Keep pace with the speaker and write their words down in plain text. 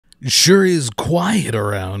Sure is quiet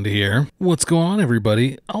around here. What's going on,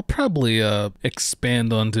 everybody? I'll probably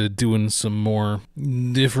expand onto doing some more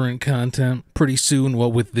different content pretty soon,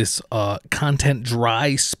 what with this content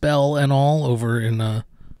dry spell and all over in the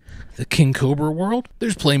King Cobra world.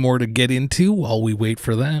 There's plenty more to get into while we wait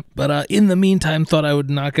for that. But in the meantime, thought I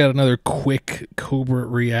would knock out another quick Cobra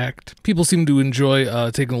react. People seem to enjoy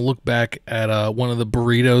taking a look back at one of the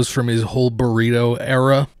burritos from his whole burrito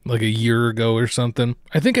era, like a year ago or something.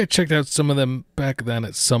 I think I checked out some of them back then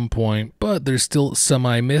at some point, but there's still some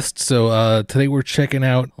I missed. So today we're checking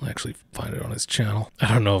out, I'll actually find it on his channel. I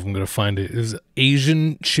don't know if I'm going to find it. It was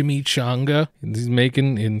Asian chimichanga. He's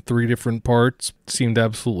making in 3 different parts. Seemed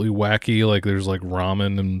absolutely wacky, like there's like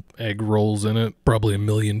ramen and egg rolls in it. Probably a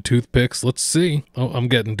million toothpicks. Let's see. Oh, I'm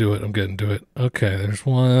getting to it. I'm getting to it. Okay, there's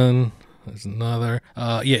one. There's another.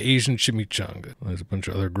 Yeah, Asian chimichanga. There's a bunch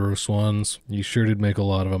of other gross ones. You sure did make a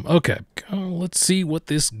lot of them. Okay, let's see what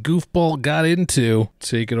this goofball got into.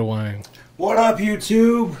 Take it away. What up,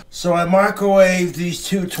 YouTube? So I microwaved these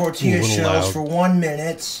 2 tortilla shells for 1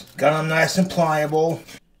 minute. Got them nice and pliable.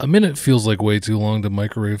 A minute feels like way too long to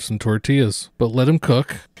microwave some tortillas, but let them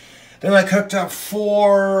cook. Then I cooked up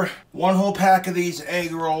 1 whole pack of these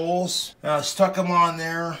egg rolls. Stuck them on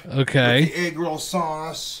there. Okay. With the egg roll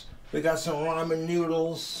sauce. We got some ramen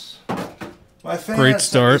noodles. My fans Great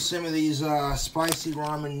start. Some of these spicy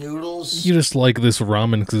ramen noodles. You just like this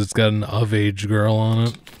ramen because it's got an of-age girl on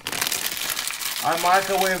it. I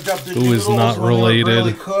microwaved up the Who noodles is not when they were related.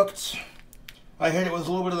 barely cooked. I hit it with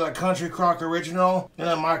a little bit of that Country Crock original. Then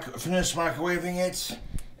I finished microwaving it.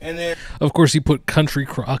 And then, of course, you put Country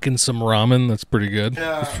Crock in some ramen. That's pretty good.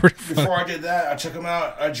 That's pretty before I did that, I took them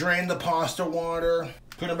out. I drained the pasta water.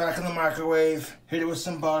 Put them back in the microwave. Hit it with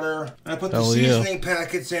some butter. I put the seasoning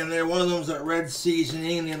packets in there. One of them's that red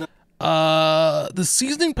seasoning. The other. The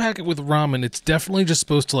seasoning packet with ramen, it's definitely just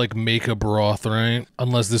supposed to like make a broth, right?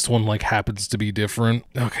 Unless this one like happens to be different.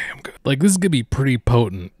 Okay, I'm good. Like this is gonna be pretty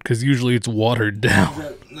potent because usually it's watered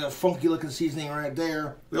down. The funky looking seasoning right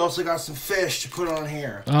there. We also got some fish to put on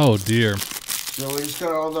here. Oh dear. So we just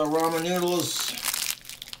got all the ramen noodles.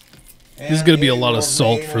 This is gonna be a lot of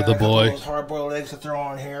salt for the boy. Hard-boiled eggs to throw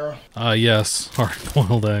on here. Yes,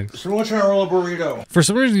 hard-boiled eggs. So we're trying to roll a burrito. For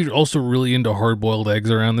some reason, you're also really into hard-boiled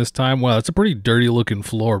eggs around this time. Wow, that's a pretty dirty-looking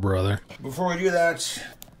floor, brother. Before we do that,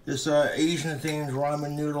 this Asian-themed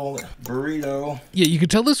ramen noodle burrito. Yeah, you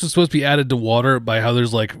could tell this was supposed to be added to water by how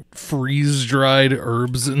there's like freeze-dried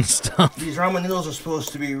herbs and stuff. These ramen noodles are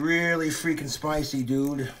supposed to be really freaking spicy,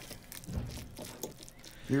 dude.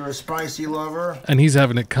 You're a spicy lover. And he's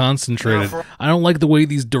having it concentrated. I don't like the way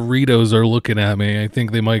these Doritos are looking at me. I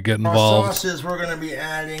think they might get involved. Our sauces, we're going to be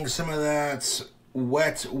adding some of that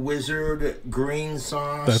Wet Wizard green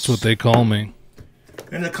sauce. That's what they call me.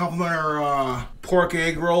 And to complement our pork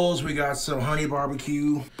egg rolls, we got some honey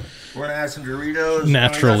barbecue. We're going to add some Doritos.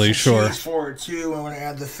 Naturally, sure. Cheese for it too. And we're going to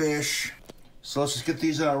add the fish. So let's just get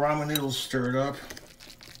these ramen noodles stirred up.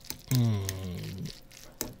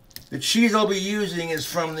 The cheese I'll be using is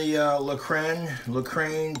from the Lacraine,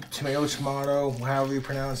 tomato, however you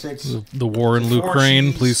pronounce it. The war in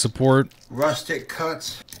Ukraine, please support. Rustic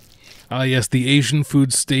cuts. Yes, the Asian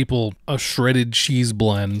food staple, a shredded cheese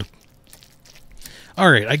blend.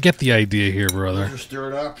 Alright, I get the idea here, brother. Just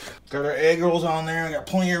stir it up. Got our egg rolls on there. I got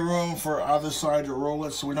plenty of room for either side to roll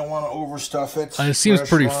it, so we don't want to overstuff it. It seems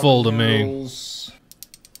pretty full to me. Those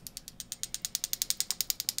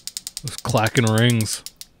clacking rings.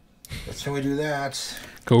 That's how we do that.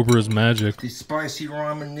 Cobra's magic. These spicy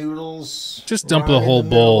ramen noodles. Just dump the whole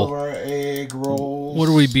bowl. Of our egg rolls. What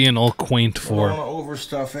are we being all quaint for? I don't want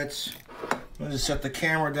to overstuff it. I'll just set the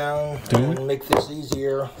camera down and make this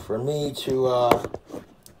easier for me to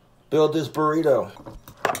build this burrito.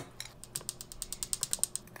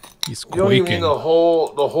 He's You don't even quaking. need the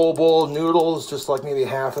whole bowl of noodles, just like maybe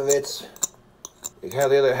half of it. You can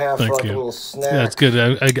have the other half for like a little snack. Yeah, that's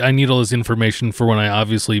good. I need all this information for when I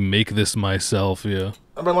obviously make this myself, yeah.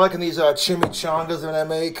 I've been liking these chimichangas that I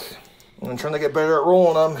make. I'm trying to get better at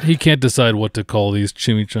rolling them. He can't decide what to call these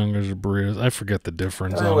chimichangas or burritos. I forget the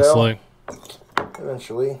difference, honestly.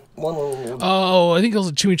 Eventually. Oh, I think it was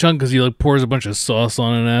a chimichanga because he like pours a bunch of sauce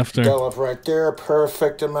on it after. Got right there.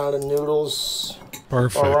 Perfect amount of noodles.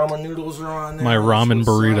 Perfect. Our ramen noodles are on there. My ramen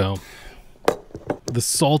burrito. The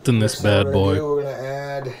salt in this bad boy. We're going to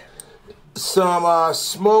add some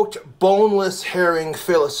smoked boneless herring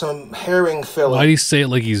fillet. Some herring fillet. Why do you say it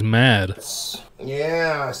like he's mad?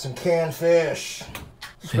 Yeah, some canned fish.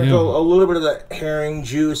 Sprinkle a little bit of the herring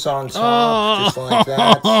juice on top, just like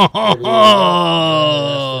that.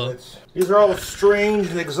 These are all strange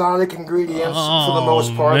and exotic ingredients for the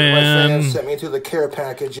most part. Man. My fans sent me through the care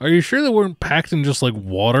package. Are you sure they weren't packed in just like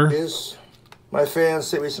water? My fans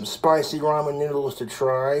sent me some spicy ramen noodles to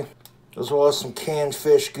try, as well as some canned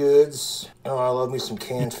fish goods. Oh, I love me some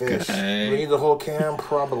canned fish. Do we need the whole can?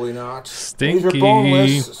 Probably not. Stinky. These are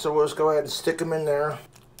boneless, so we'll just go ahead and stick them in there.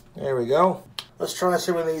 There we go. Let's try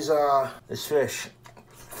some of these this fish.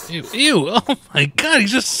 Ew, ew, oh my god,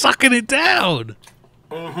 he's just sucking it down.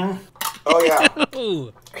 Mm-hmm. Oh yeah.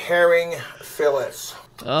 Ew. Herring fillets.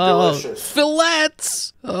 Oh, delicious.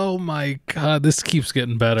 Fillets! Oh my god, this keeps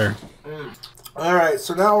getting better. Alright,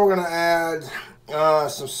 so now we're going to add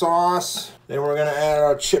some sauce. Then we're going to add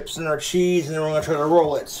our chips and our cheese, and then we're going to try to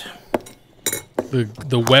roll it.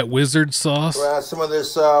 The Wet Wizard sauce? We'll add some of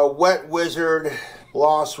this Wet Wizard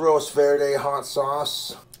Los Roast Verde hot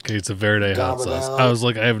sauce. Okay, it's a Verde hot sauce. I was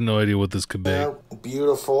like, I have no idea what this could be.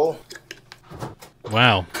 Beautiful.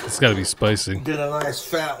 Wow, it's got to be spicy. Did a nice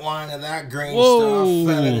fat line of that green Whoa.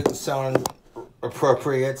 stuff. That didn't sound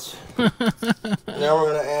appropriate. Now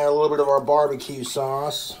we're going to add a little bit of our barbecue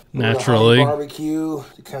sauce. Naturally. Barbecue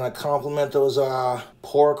to kind of complement those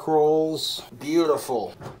pork rolls.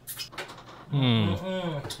 Beautiful.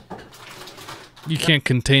 You can't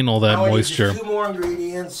contain all that moisture. Just 2 more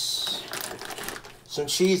ingredients. Some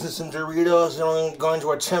cheese and some Doritos, and I'm going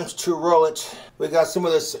to attempt to roll it. We got some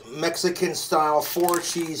of this Mexican-style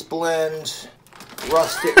 4-cheese blend,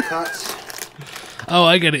 rustic cut. Oh,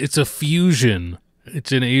 I get it. It's a fusion.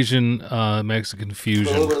 It's an Asian Mexican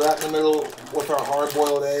fusion. A little bit of that in the middle with our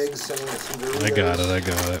hard-boiled eggs and some Doritos. I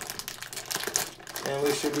got it. And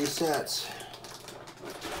we should be set.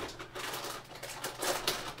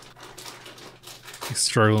 He's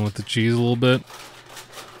struggling with the cheese a little bit.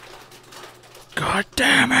 God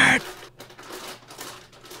damn it!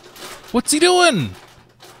 What's he doing?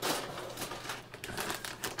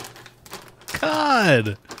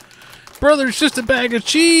 God! Brother, it's just a bag of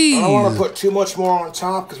cheese! I don't want to put too much more on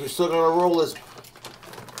top because we still got to roll this.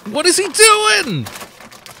 What is he doing?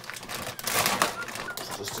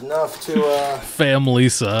 Just enough to family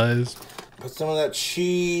size. Put some of that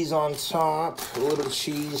cheese on top. A little bit of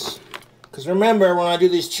cheese. Because remember, when I do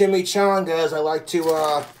these chimichangas, I like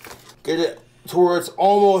to get it to where it's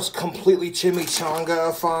almost completely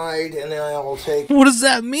chimichanga-ified, and then I'll take... What does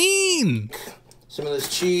that mean? Some of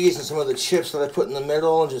this cheese and some of the chips that I put in the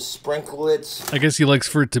middle and just sprinkle it. I guess he likes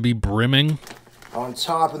for it to be brimming. On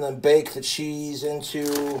top, and then bake the cheese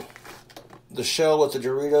into the shell with the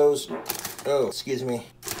Doritos. Oh, excuse me.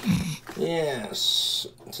 Yes.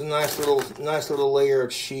 It's a nice little layer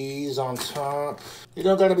of cheese on top. You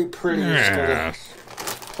don't gotta be pretty. You just gotta...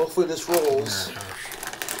 Hopefully this rolls.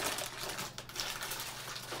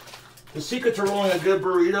 The secret to rolling a good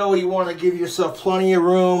burrito, you want to give yourself plenty of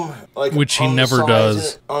room, like which he never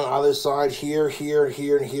does. On either side, here, here,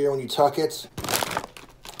 here, and here when you tuck it.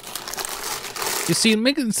 You see,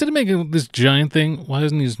 instead of making this giant thing, why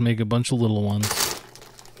doesn't he just make a bunch of little ones?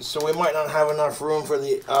 So we might not have enough room for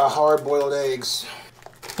the hard-boiled eggs.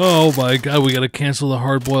 Oh my god, we gotta cancel the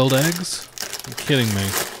hard-boiled eggs? You're kidding me.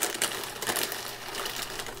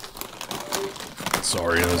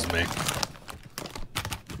 Sorry, that was me.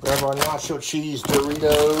 Grab our nacho cheese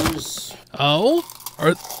Doritos. Oh?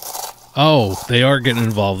 Oh, they are getting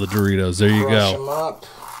involved, the Doritos. There you Crush go. them up.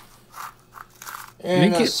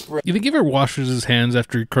 And You think he ever washes his hands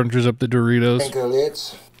after he crunches up the Doritos? sprinkle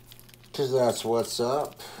it, because that's what's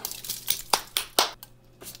up.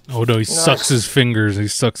 Oh no, he sucks his fingers. He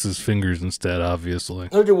sucks his fingers instead, obviously.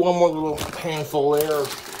 I'll do one more little handful there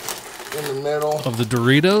in the middle. Of the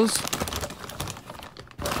Doritos?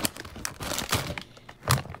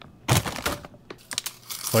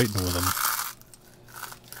 Fighting with him.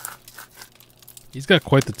 He's got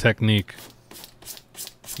quite the technique.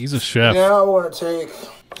 He's a chef. Now I want to take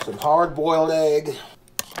some hard-boiled egg.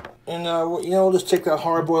 And, we'll just take that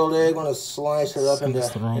hard-boiled egg, want to slice it up into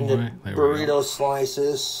burrito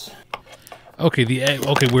slices. Okay, the egg.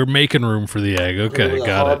 Okay, we're making room for the egg. Okay,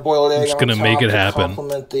 got it. I'm just gonna make it happen.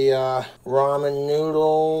 Complement the ramen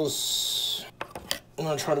noodles. I'm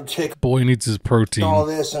gonna try to take Boy needs his protein. all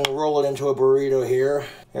this and roll it into a burrito here.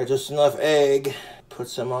 There's just enough egg. Put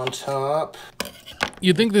some on top.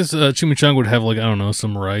 You'd think this chimichanga would have, like, I don't know,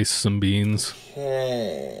 some rice, some beans.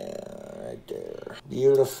 Okay, right there.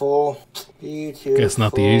 Beautiful. Beautiful. Guess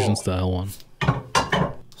not the Asian style one.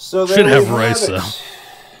 So there should have we rice, it. though.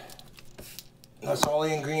 That's all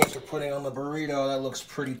the ingredients we're putting on the burrito. That looks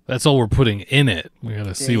pretty. That's all we're putting in it. We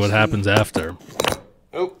gotta see what happens after.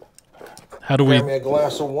 Oh. How do we... Grab me a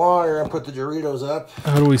glass of water and put the Doritos up.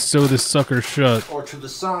 How do we sew this sucker shut? Or to the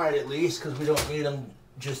side, at least, because we don't need them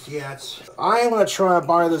just yet. I am gonna try to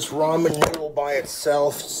buy this ramen noodle by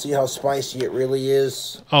itself, see how spicy it really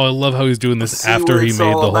is. Oh, I love how he's doing this after he made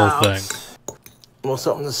the whole thing. Well,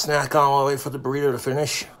 something to snack on while I wait for the burrito to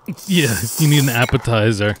finish. Yeah, you need an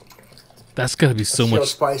appetizer. That's gotta be so much how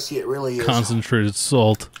spicy it really is. Concentrated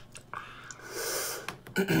salt.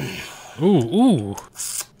 Ooh.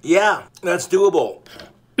 Yeah, that's doable.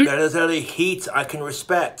 That is at a heat I can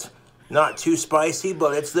respect. Not too spicy,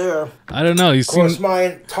 but it's there. I don't know. Of course,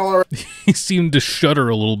 my tolerance. He seemed to shudder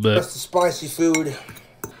a little bit. That's the spicy food.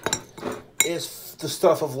 Is the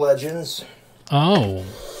stuff of legends. Oh.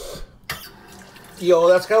 Yo,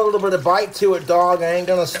 that's got a little bit of bite to it, dog. I ain't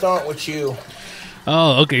gonna stunt with you.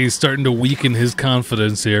 Oh, okay. He's starting to weaken his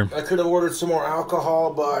confidence here. I could have ordered some more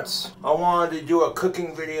alcohol, but I wanted to do a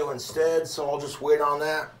cooking video instead, so I'll just wait on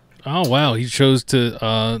that. Oh, wow. He chose to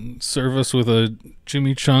serve us with a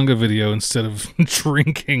chimichanga video instead of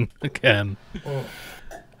drinking again.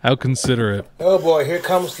 How considerate. Oh, boy. Here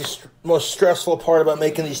comes the most stressful part about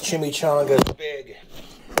making these chimichangas big.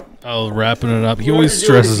 Oh, wrapping it up. He always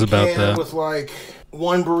stresses about that. With, like,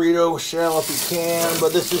 one burrito shell if you can,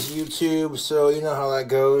 but this is YouTube, so you know how that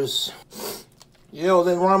goes. You know,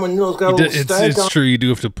 then ramen noodles got a little stank on. It's true, you do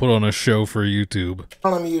have to put on a show for YouTube.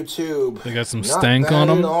 On YouTube. They got some stank on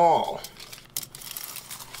them. Not bad at all.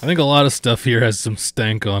 I think a lot of stuff here has some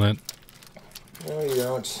stank on it. No, you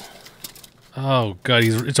don't. Oh, God,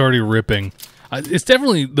 it's already ripping. It's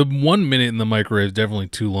definitely, the 1 minute in the microwave is definitely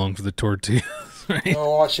too long for the tortillas, right?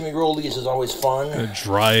 Oh, watching me roll these is always fun.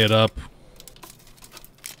 Dry it up.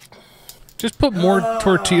 Just put more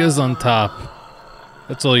tortillas on top.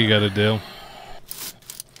 That's all you gotta do.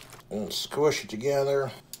 And squish it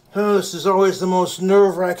together. Oh, this is always the most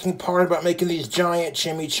nerve-wracking part about making these giant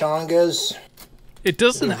chimichangas. It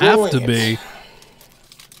doesn't have to be.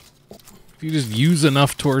 If you just use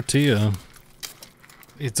enough tortilla,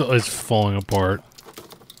 it's falling apart.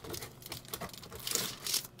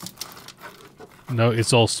 No,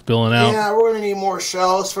 it's all spilling out. Yeah, we're gonna need more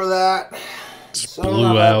shells for that. Just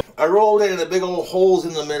blew out. I rolled it in the big old holes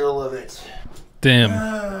in the middle of it. Damn.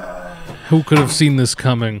 Who could have seen this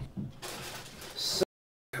coming?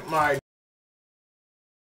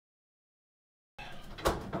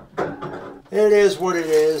 It is what it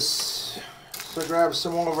is. So grab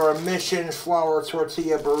some more of our Mission flour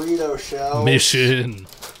tortilla burrito shells. Mission.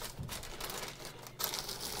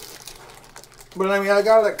 But I mean, I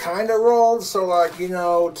got it kind of rolled, so like, you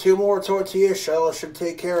know, 2 more tortilla shells should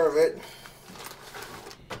take care of it.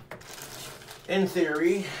 In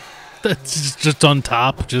theory. That's just on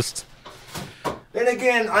top, just... Then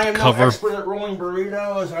again, I am cover. no expert at rolling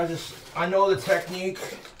burritos. I know the technique.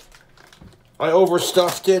 I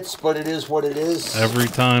overstuffed it, but it is what it is. Every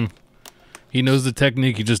time. He knows the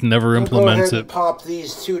technique, he just never implements Go ahead it. And pop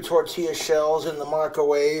these 2 tortilla shells in the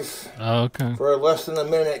microwave. Oh, okay. For less than a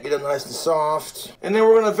minute, get them nice and soft. And then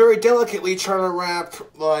we're going to very delicately try to wrap,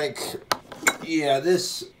 like, yeah,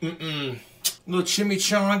 this, little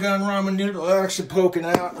chimichanga and ramen noodle actually poking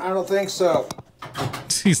out. I don't think so.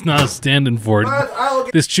 He's not standing for it.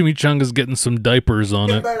 This chimichanga's getting some diapers on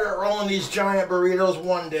it. Get better at rolling these giant burritos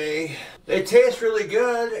one day. They taste really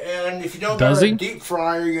good, and if you don't got a deep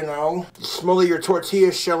fryer, you know, smother your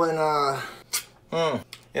tortilla shell in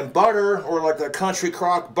butter or like a country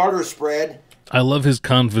crock butter spread. I love his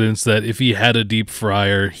confidence that if he had a deep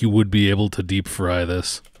fryer, he would be able to deep fry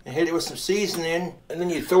this. And hit it with some seasoning, and then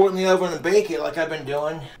you throw it in the oven and bake it like I've been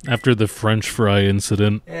doing. After the French fry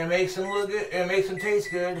incident. And it makes them look good, and it makes them taste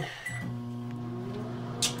good.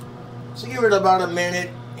 So give it about a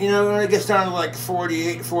minute. You know, when it gets down to like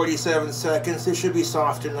 48, 47 seconds, it should be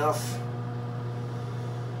soft enough.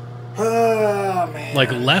 Oh, man.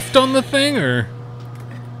 Like left on the thing, or?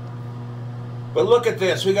 But look at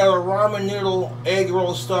this. We got a ramen noodle egg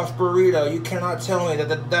roll stuffed burrito. You cannot tell me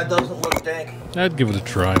that doesn't look dank. I'd give it a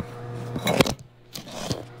try.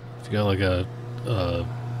 If you got like a... oh,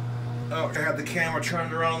 I had the camera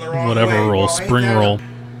turned around the wrong way. Whatever roll, spring roll.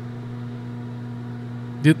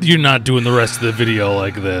 You're not doing the rest of the video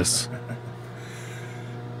like this.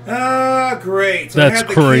 Ah, great. That's I had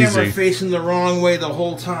the crazy. Camera facing the wrong way the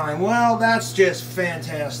whole time. Well, that's just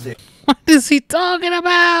fantastic. What is he talking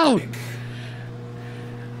about?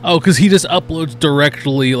 Oh, because he just uploads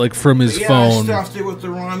directly, like, from his phone. I stuffed it with the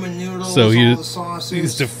ramen noodles, so all the sauces. He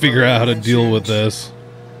needs to figure out how to deal with this.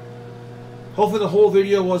 Hopefully the whole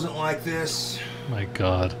video wasn't like this. My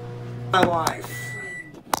God. My life.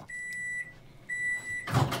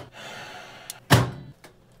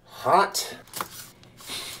 Hot.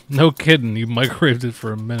 No kidding, you microwaved it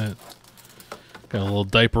for a minute. Got a little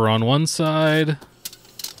diaper on one side.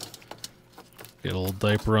 Get a little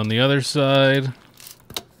diaper on the other side.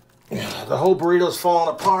 The whole burrito's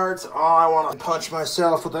falling apart. Oh, I want to punch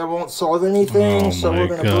myself, but that won't solve anything. Oh so my we're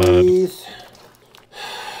gonna God. breathe.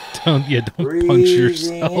 Don't punch Breathing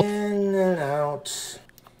yourself. in and out.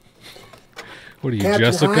 What are you, Captain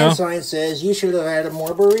Jessica? Hindsight says you should have added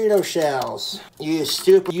more burrito shells. You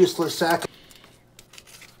stupid, useless sack.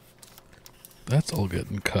 That's all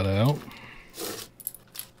getting cut out.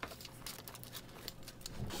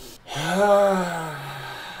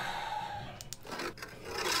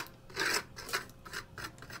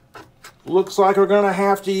 Looks like we're gonna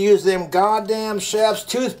have to use them goddamn chef's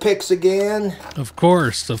toothpicks again. Of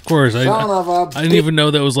course, of course. I didn't even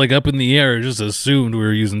know that was like up in the air. I just assumed we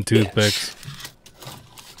were using toothpicks.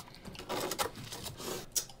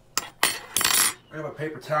 I have a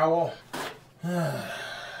paper towel.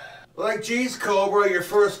 Like, geez, Cobra, your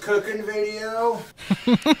first cooking video?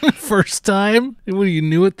 First time? What, are you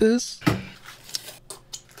new at this?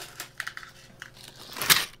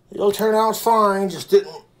 It'll turn out fine, just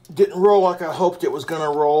didn't roll like I hoped it was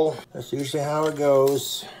gonna roll. That's usually how it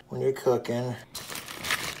goes when you're cooking.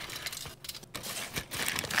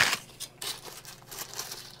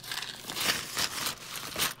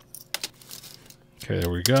 Okay,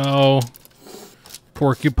 there we go.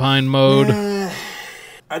 Porcupine mode.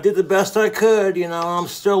 I did the best I could, you know, I'm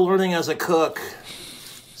still learning as a cook.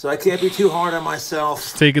 So I can't be too hard on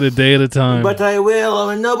myself. Take it a day at a time. But I will,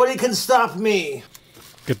 and nobody can stop me.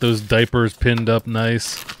 Get those diapers pinned up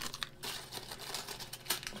nice.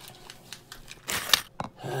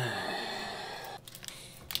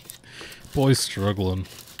 Boy's struggling.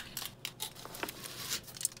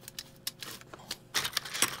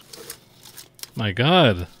 My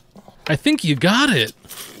God. I think you got it.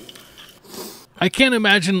 I can't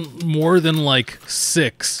imagine more than like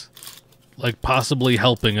 6, like possibly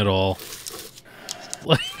helping at all.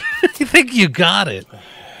 Like, I think you got it.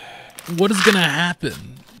 What is gonna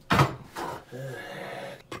happen?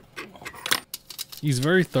 He's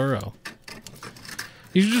very thorough.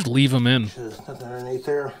 You should just leave him in. There's nothing underneath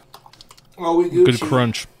there. Oh, we Gucci. Good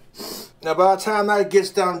crunch. Now, by the time that gets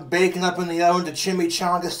done baking up in the oven to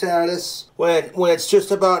chimichanga status, when it's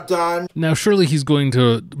just about done, Now, surely he's going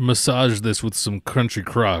to massage this with some crunchy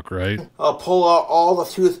crock, right? I'll pull out all the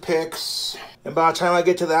toothpicks, and by the time I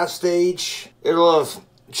get to that stage, it'll have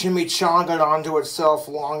chimichangaed onto itself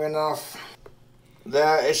long enough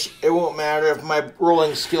that it won't matter if my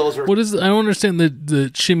rolling skills are... What is... I don't understand the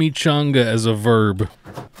chimichanga as a verb.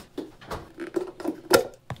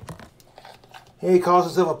 He calls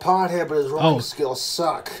himself a pothead, but his rolling skills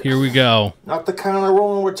suck. Here we go. Not the kind of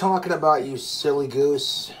rolling we're talking about, you silly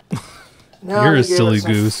goose. Now You're a we give silly it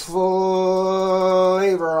some goose.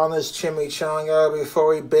 flavor on this chimichanga before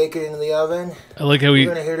we bake it in the oven. I like how We're he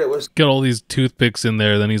gonna hit it with got all these toothpicks in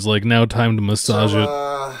there, then he's like, now time to massage some it.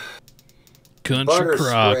 butter Country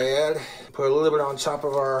crock. spread. Put a little bit on top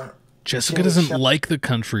of our Jessica doesn't like the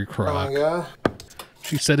country crock. chimichanga.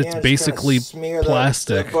 She said it's And just basically kinda smear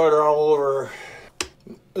plastic. that butter all over.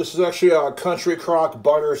 This is actually a country crock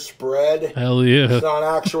butter spread. Hell yeah. It's not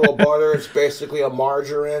actual butter. It's basically a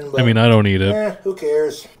margarine. But, I mean, I don't eat it. who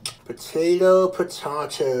cares? Potato.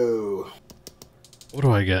 What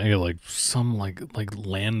do I get? I get like some like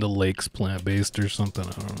Land O'Lakes plant-based or something.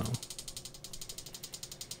 I don't know.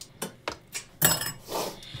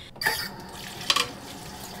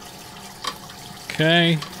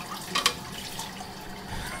 Okay.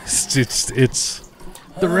 It's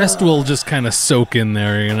the rest will just kind of soak in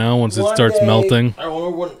there, you know, once it One starts day, melting. I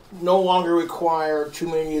will no longer require too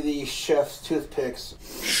many of these chef's toothpicks.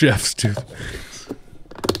 Chef's toothpick.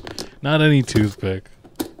 Not any toothpick.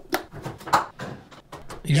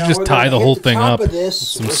 You should just tie the whole thing up with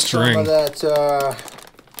some string. Some of that,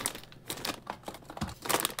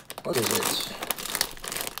 what is it?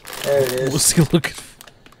 There it is. What's he looking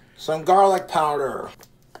for? Some garlic powder.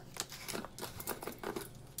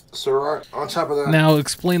 So right on top of that. Now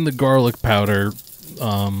explain the garlic powder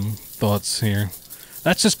thoughts here.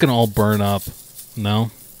 That's just gonna all burn up.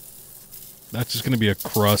 No? That's just gonna be a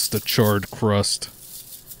crust, a charred crust.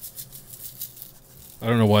 I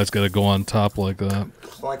don't know why it's gotta go on top like that.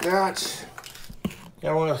 Just like that.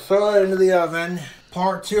 Now we're gonna throw it into the oven.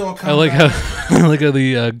 Part 2 will come I like back. how I like how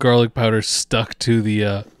the garlic powder stuck to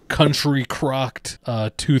the country crocked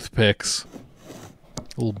toothpicks.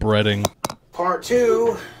 A little breading. Part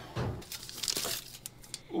 2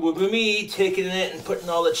 will be me taking it and putting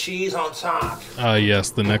all the cheese on top.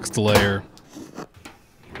 Yes, the next layer.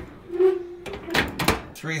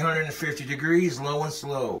 350 degrees, low and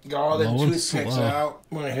slow. Got all the Low and toothpicks slow. out.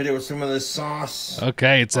 I'm gonna hit it with some of this sauce.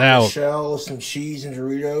 Okay, it's On the out. shell, some cheese and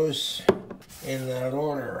Doritos. In that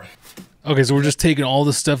order. Okay, so we're just taking all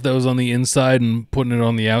the stuff that was on the inside and putting it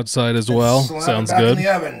on the outside as well. Sounds good. In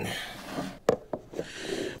the oven.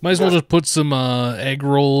 Might as well just put some egg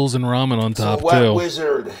rolls and ramen on top, Wet too.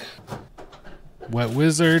 Wizard. Wet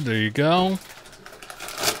Wizard, there you go.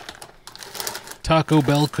 Taco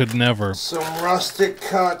Bell could never. Some rustic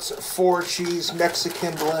cut 4-cheese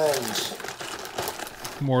Mexican blend.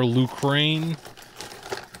 More Lucraine.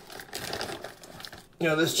 You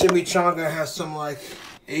know, this chimichanga has some, like,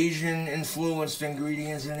 Asian-influenced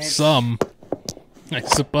ingredients in it. Some, I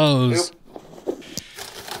suppose. Yep.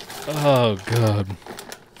 Oh, God.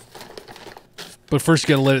 But first you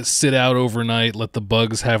gotta let it sit out overnight, let the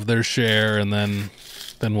bugs have their share, and then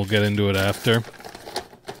we'll get into it after.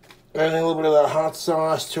 Adding a little bit of that hot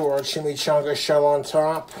sauce to our chimichanga shell on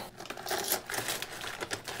top.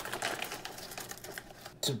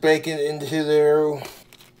 To bake it into there.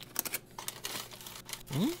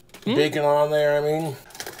 Bacon on there, I mean.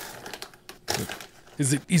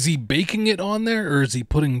 Is he baking it on there, or is he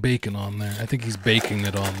putting bacon on there? I think he's baking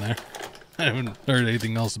it on there. I haven't heard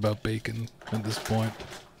anything else about bacon at this point.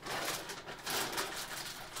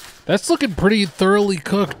 That's looking pretty thoroughly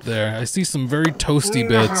cooked there. I see some very toasty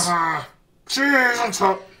bits. Cheese on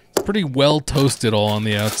top. Pretty well toasted all on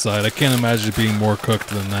the outside. I can't imagine it being more cooked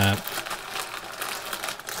than that.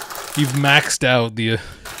 You've maxed out the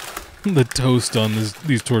toast on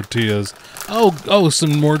these tortillas. Oh,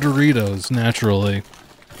 some more Doritos, naturally.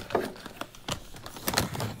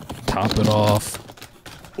 Top it off.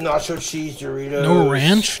 Nacho cheese Doritos. No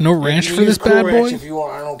ranch? No ranch for this bad boy? If you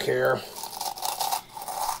want, I don't care.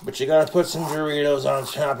 But you gotta put some Doritos on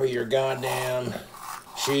top of your goddamn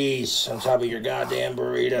cheese, on top of your goddamn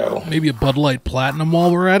burrito. Maybe a Bud Light Platinum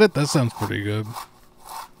while we're at it? That sounds pretty good.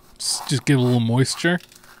 Just get a little moisture.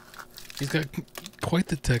 He's got quite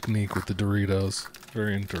the technique with the Doritos.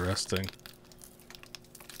 Very interesting.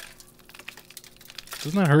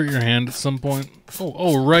 Doesn't that hurt your hand at some point?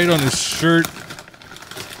 Oh, right on his shirt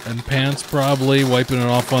and pants, probably, wiping it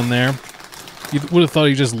off on there. You would have thought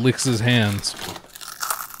he just licks his hands.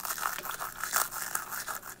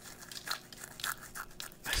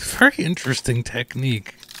 Very interesting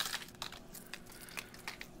technique.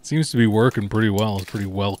 Seems to be working pretty well. It's pretty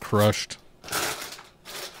well crushed.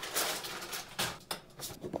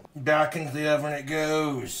 Back into the oven it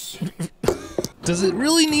goes. Does it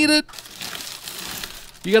really need it?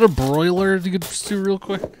 You got a broiler you could just do real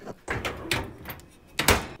quick?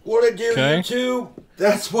 What I do, YouTube?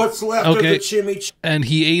 That's what's left of the chimichanga. And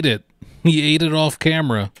he ate it. He ate it off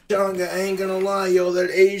camera. I ain't gonna lie, yo.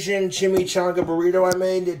 That Asian chimichanga burrito I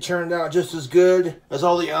made, it turned out just as good as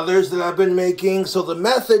all the others that I've been making. So the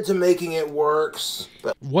method to making it works.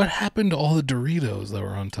 But what happened to all the Doritos that were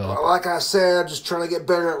on top? Like I said, I'm just trying to get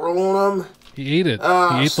better at rolling them. He ate it. He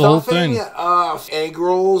ate the whole thing. Egg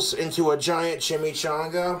rolls into a giant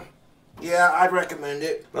chimichanga. Yeah, I'd recommend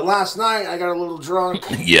it. But last night, I got a little drunk.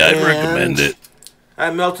 Yeah, I'd recommend it. I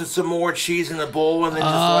melted some more cheese in a bowl and then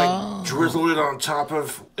just like drizzled it on top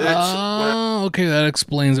of it. Okay, that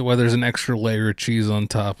explains it why there's an extra layer of cheese on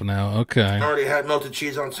top now. Okay. I already had melted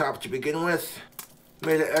cheese on top to begin with.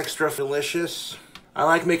 Made it extra delicious. I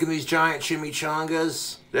like making these giant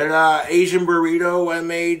chimichangas. That Asian burrito I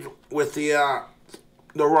made with the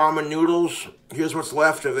ramen noodles. Here's what's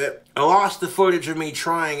left of it. I lost the footage of me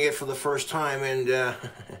trying it for the first time, and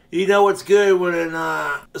you know what's good when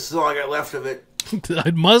this is all I got left of it.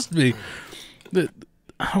 It must be.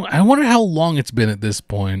 I wonder how long it's been at this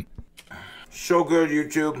point. So good,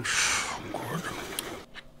 YouTube.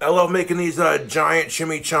 I love making these giant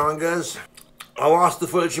chimichangas. I lost the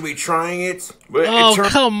footage of me trying it. But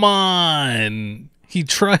come on. He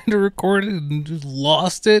tried to record it and just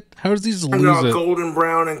lost it? How does he just lose it? Golden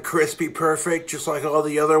brown and crispy perfect, just like all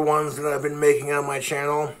the other ones that I've been making on my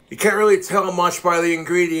channel. You can't really tell much by the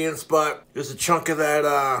ingredients, but there's a chunk of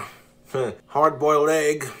that hard-boiled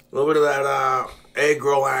egg. A little bit of that egg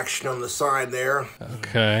roll action on the side there.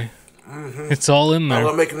 Okay. It's all in there. I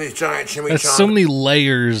love making these giant chimichangas. That's so many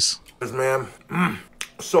layers. Man.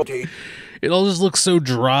 So tasty. It all just looks so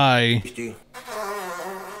dry.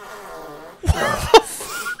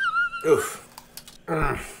 Oof.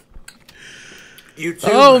 YouTube.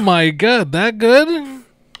 Oh my god, that good?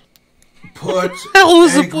 Put hell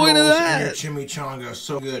was the point of that? In your chimichanga,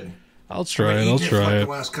 so good. I'll try it. I'll try it.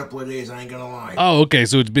 The last couple of days, I ain't gonna lie. Oh, okay.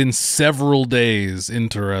 So it's been several days.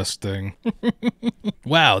 Interesting.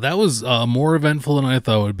 Wow, that was more eventful than I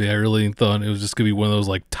thought it would be. I really thought it was just gonna be one of those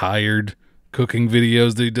like tired cooking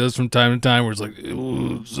videos that he does from time to time, where it's like,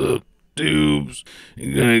 "What's up, dudes?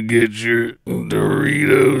 You gonna get your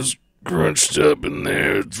Doritos crunched up in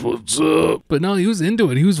there? It's what's up." But no, he was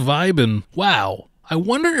into it. He was vibing. Wow. I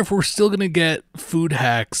wonder if we're still gonna get food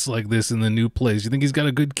hacks like this in the new place. You think he's got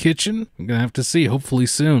a good kitchen? I'm gonna have to see, hopefully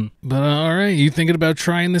soon. But all right, you thinking about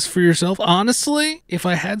trying this for yourself? Honestly, if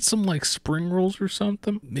I had some like spring rolls or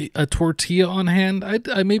something, a tortilla on hand,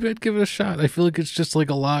 maybe I'd give it a shot. I feel like it's just like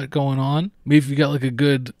a lot going on. Maybe if you got like a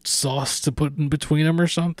good sauce to put in between them or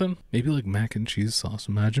something. Maybe like mac and cheese sauce,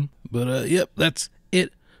 imagine. But yep, that's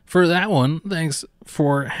it for that one. Thanks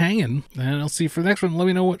for hanging, and I'll see you for the next one. Let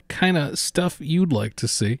me know what kind of stuff you'd like to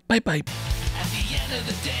see. Bye bye. At the end of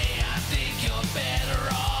the day,